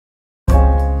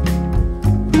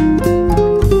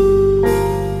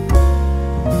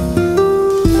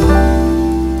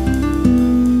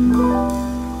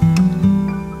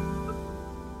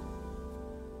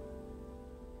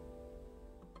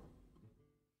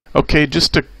Okay,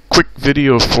 just a quick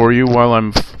video for you while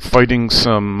I'm fighting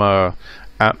some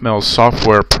Atmel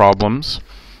software problems.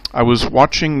 I was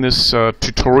watching this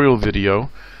tutorial video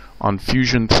on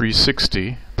Fusion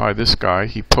 360 by this guy.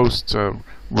 He posts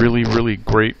really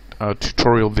great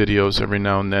tutorial videos every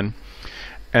now and then.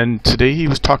 And today he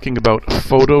was talking about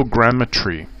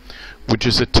photogrammetry, which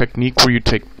is a technique where you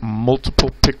take multiple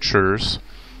pictures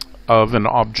of an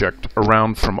object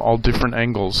around from all different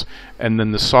angles, and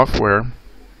then the software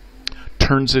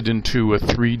turns it into a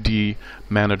 3D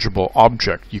manageable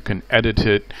object. You can edit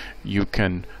it, you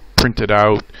can print it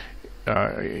out,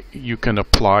 you can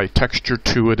apply texture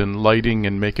to it and lighting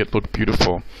and make it look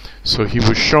beautiful. So he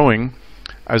was showing,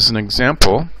 as an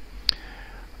example,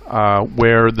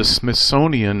 where the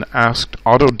Smithsonian asked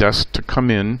Autodesk to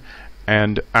come in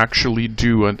and actually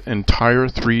do an entire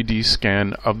 3D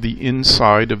scan of the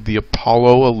inside of the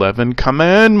Apollo 11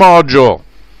 command module.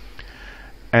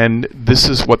 And this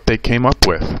is what they came up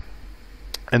with.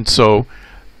 And so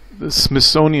the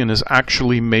Smithsonian has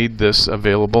actually made this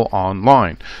available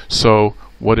online. So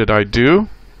what did I do?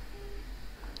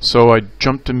 So I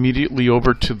jumped immediately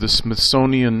over to the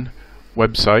Smithsonian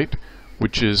website,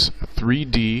 which is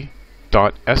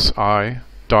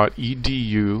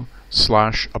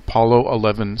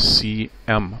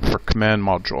 3d.si.edu/Apollo11cm for command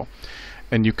module.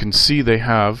 And you can see they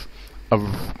have a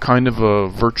kind of a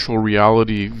virtual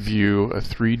reality view, a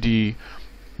 3D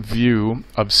view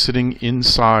of sitting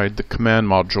inside the command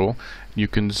module. You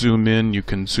can zoom in, you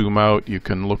can zoom out, you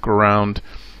can look around.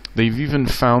 They've even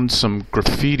found some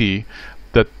graffiti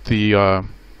that the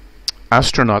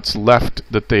astronauts left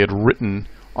that they had written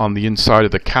on the inside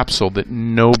of the capsule that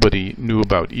nobody knew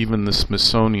about, even the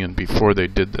Smithsonian, before they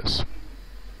did this.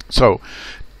 So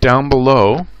down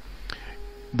below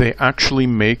they actually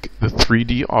make the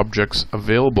 3D objects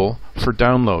available for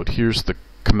download. Here's the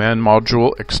command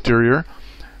module exterior,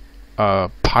 a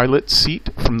pilot seat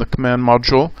from the command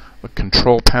module, a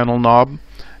control panel knob,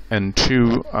 and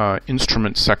two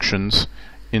instrument sections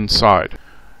inside.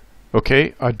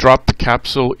 Okay, I dropped the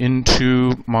capsule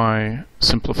into my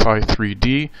Simplify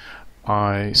 3D.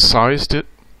 I sized it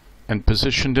and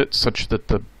positioned it such that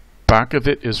the back of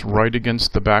it is right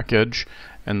against the back edge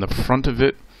and the front of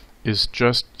it is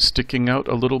just sticking out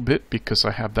a little bit because I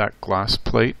have that glass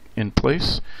plate in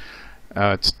place.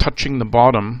 It's touching the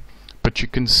bottom, but you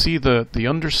can see the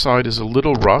underside is a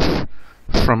little rough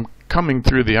from coming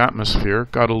through the atmosphere,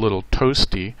 got a little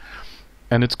toasty,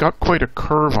 and it's got quite a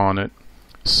curve on it.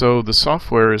 So the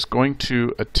software is going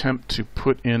to attempt to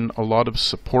put in a lot of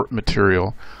support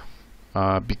material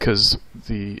because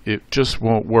it just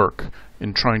won't work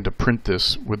in trying to print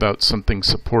this without something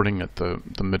supporting it.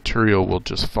 The material will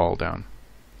just fall down.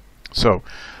 So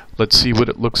let's see what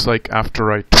it looks like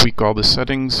after I tweak all the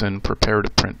settings and prepare to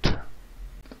print.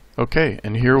 Okay,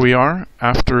 and here we are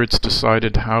after it's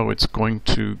decided how it's going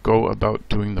to go about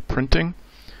doing the printing.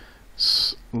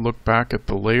 Look back at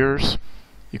the layers.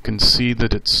 You can see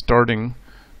that it's starting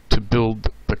to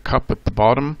build the cup at the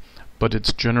bottom, but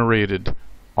it's generated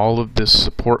all of this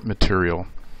support material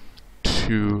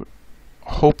to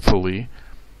hopefully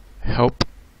help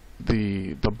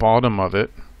the bottom of it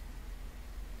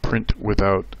print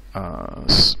without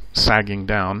sagging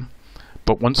down.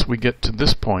 But once we get to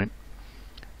this point,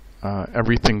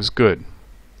 everything's good.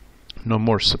 No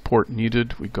more support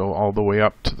needed. We go all the way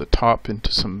up to the top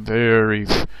into some very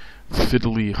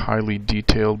fiddly, highly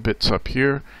detailed bits up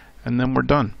here, and then we're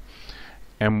done.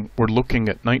 And we're looking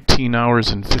at 19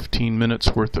 hours and 15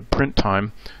 minutes worth of print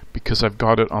time because I've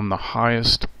got it on the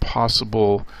highest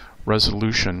possible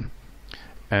resolution.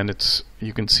 And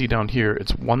you can see down here,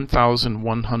 it's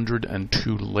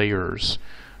 1,102 layers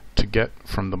to get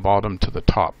from the bottom to the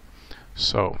top.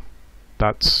 So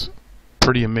that's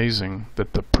pretty amazing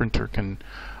that the printer can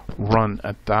run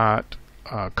at that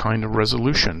kind of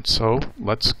resolution. So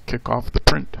let's kick off the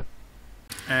print.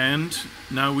 And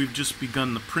now we've just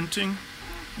begun the printing.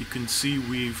 You can see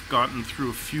we've gotten through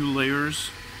a few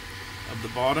layers of the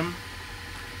bottom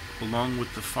along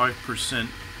with the 5%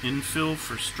 infill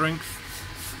for strength.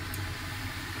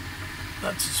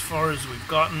 That's as far as we've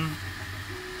gotten.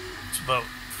 It's about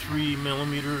 3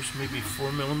 millimeters, maybe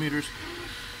 4 millimeters.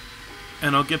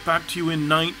 And I'll get back to you in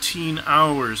 19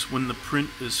 hours when the print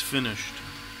is finished.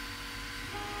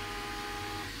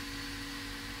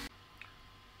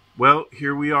 Well,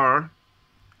 here we are,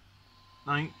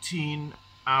 19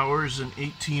 hours and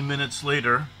 18 minutes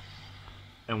later,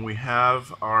 and we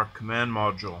have our command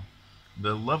module.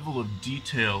 The level of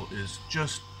detail is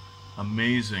just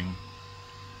amazing,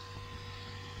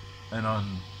 and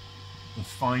on the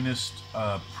finest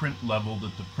print level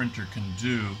that the printer can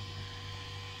do,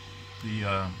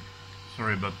 the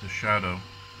Sorry about the shadow.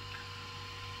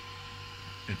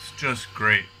 It's just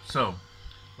great. So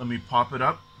let me pop it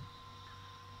up,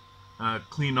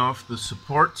 clean off the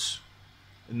supports,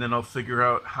 and then I'll figure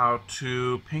out how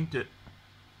to paint it.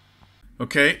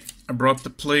 Okay, I brought the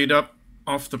plate up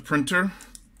off the printer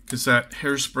because that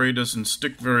hairspray doesn't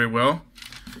stick very well.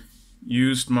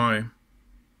 Used my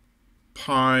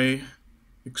pie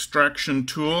extraction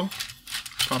tool,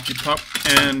 poppy pop,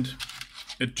 and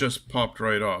it just popped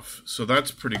right off. So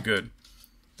that's pretty good.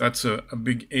 That's a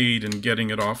big aid in getting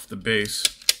it off the base,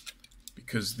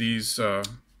 because these are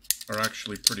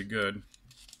actually pretty good.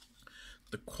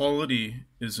 The quality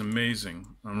is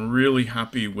amazing. I'm really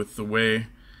happy with the way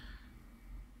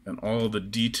and all the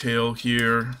detail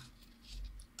here.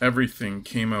 Everything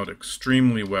came out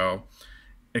extremely well,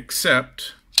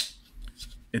 except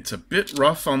it's a bit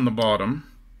rough on the bottom.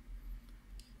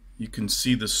 You can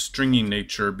see the stringy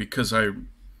nature because I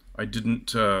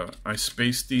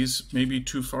spaced these maybe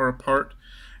too far apart,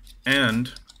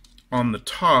 and on the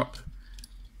top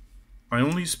I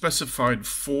only specified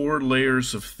 4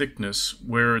 layers of thickness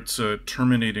where it's a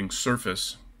terminating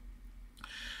surface,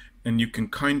 and you can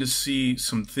kind of see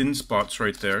some thin spots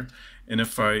right there, and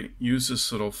if I use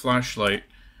this little flashlight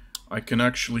I can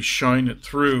actually shine it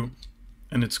through,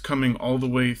 and it's coming all the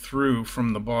way through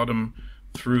from the bottom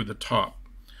through the top.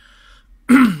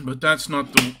 But that's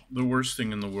not the worst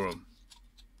thing in the world.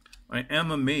 I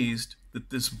am amazed that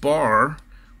this bar,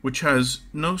 which has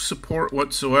no support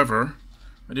whatsoever,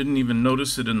 I didn't even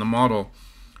notice it in the model,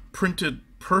 printed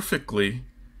perfectly.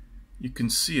 You can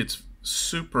see it's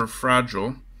super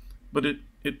fragile, but it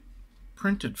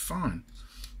printed fine.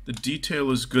 The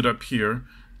detail is good up here.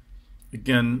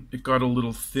 Again, it got a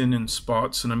little thin in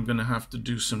spots, and I'm going to have to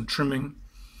do some trimming.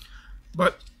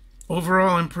 But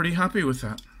overall, I'm pretty happy with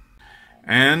that.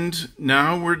 And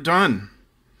now we're done.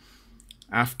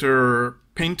 After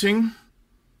painting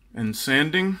and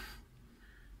sanding,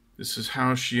 this is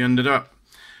how she ended up.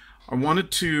 I wanted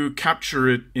to capture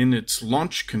it in its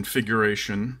launch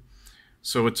configuration,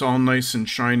 so it's all nice and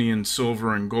shiny and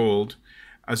silver and gold,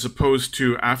 as opposed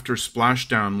to after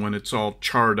splashdown when it's all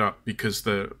charred up, because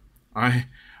I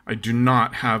do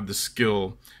not have the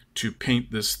skill to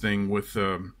paint this thing with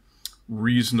a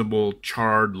reasonable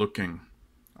charred looking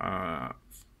on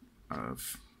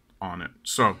it.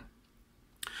 So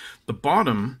the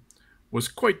bottom was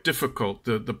quite difficult.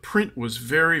 The print was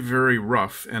very, very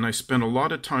rough, and I spent a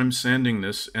lot of time sanding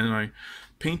this, and I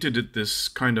painted it this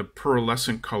kind of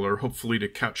pearlescent color, hopefully to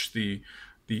catch the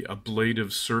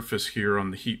ablative surface here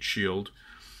on the heat shield.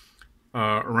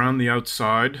 Around the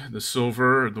outside, the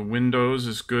silver, the windows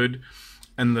is good.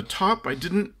 And the top, I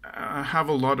didn't have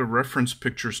a lot of reference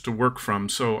pictures to work from,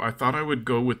 so I thought I would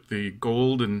go with the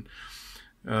gold and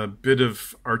a bit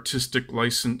of artistic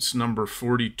license number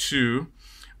 42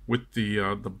 with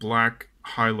the black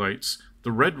highlights.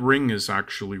 The red ring is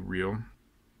actually real.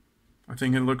 I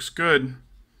think it looks good.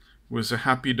 It was a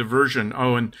happy diversion.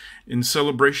 Oh, and in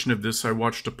celebration of this, I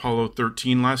watched Apollo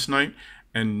 13 last night,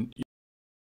 and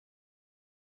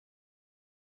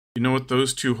you know what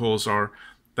those 2 holes are?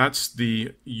 That's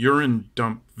the urine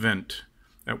dump vent.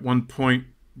 At one point,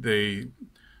 they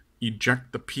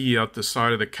eject the pee out the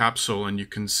side of the capsule, and you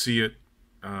can see it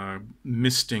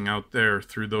misting out there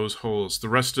through those holes. The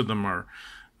rest of them are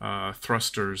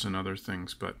thrusters and other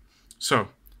things. But so,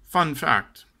 fun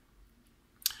fact.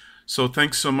 So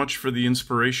thanks so much for the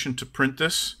inspiration to print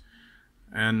this,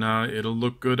 and it'll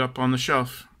look good up on the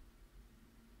shelf.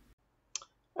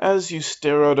 As you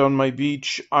stare out on my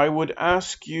beach, I would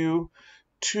ask you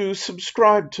to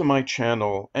subscribe to my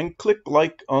channel and click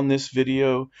like on this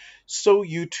video so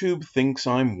YouTube thinks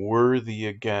I'm worthy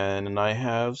again, and I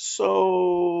have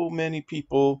so many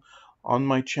people on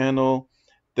my channel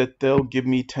that they'll give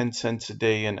me 10 cents a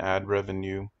day in ad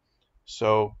revenue.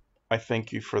 So I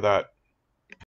thank you for that.